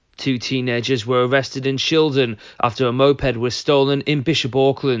Two teenagers were arrested in Shildon after a moped was stolen in Bishop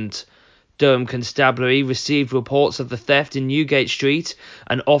Auckland. Durham Constabulary received reports of the theft in Newgate Street,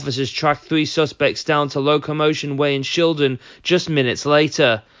 and officers tracked 3 suspects down to Locomotion Way in Shildon just minutes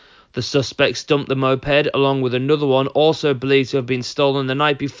later. The suspects dumped the moped along with another one also believed to have been stolen the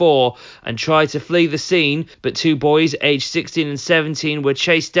night before and tried to flee the scene, but 2 boys aged 16 and 17 were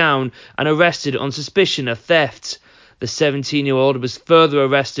chased down and arrested on suspicion of theft. The 17-year-old was further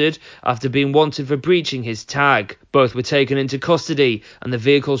arrested after being wanted for breaching his tag. Both were taken into custody and the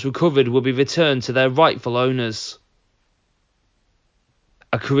vehicles recovered will be returned to their rightful owners.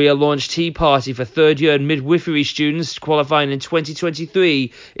 A career-launch tea party for third-year midwifery students qualifying in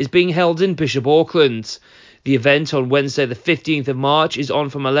 2023 is being held in Bishop Auckland. The event on Wednesday the 15th of March is on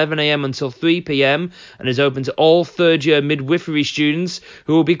from 11 a.m. until 3 p.m. and is open to all third-year midwifery students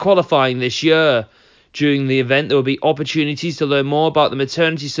who will be qualifying this year. During the event, there will be opportunities to learn more about the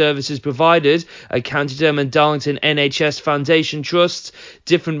maternity services provided at County Durham and Darlington NHS Foundation Trusts,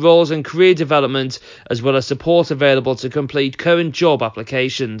 different roles and career development, as well as support available to complete current job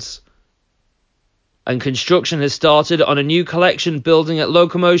applications. And construction has started on a new collection building at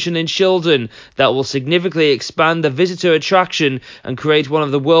Locomotion in Shildon that will significantly expand the visitor attraction and create one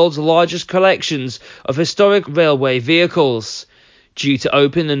of the world's largest collections of historic railway vehicles. Due to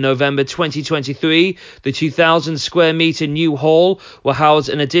open in November 2023, the 2,000 square metre new hall will house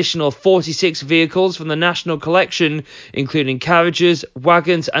an additional 46 vehicles from the National Collection, including carriages,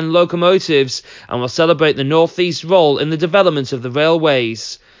 wagons and locomotives, and will celebrate the North East's role in the development of the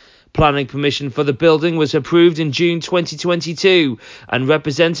railways. Planning permission for the building was approved in June 2022, and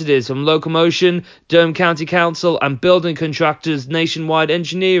representatives from Locomotion, Durham County Council and building contractors Nationwide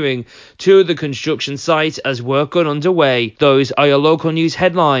Engineering toured the construction site as work got underway. Those are your local news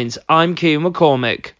headlines. I'm Kieran McCormick.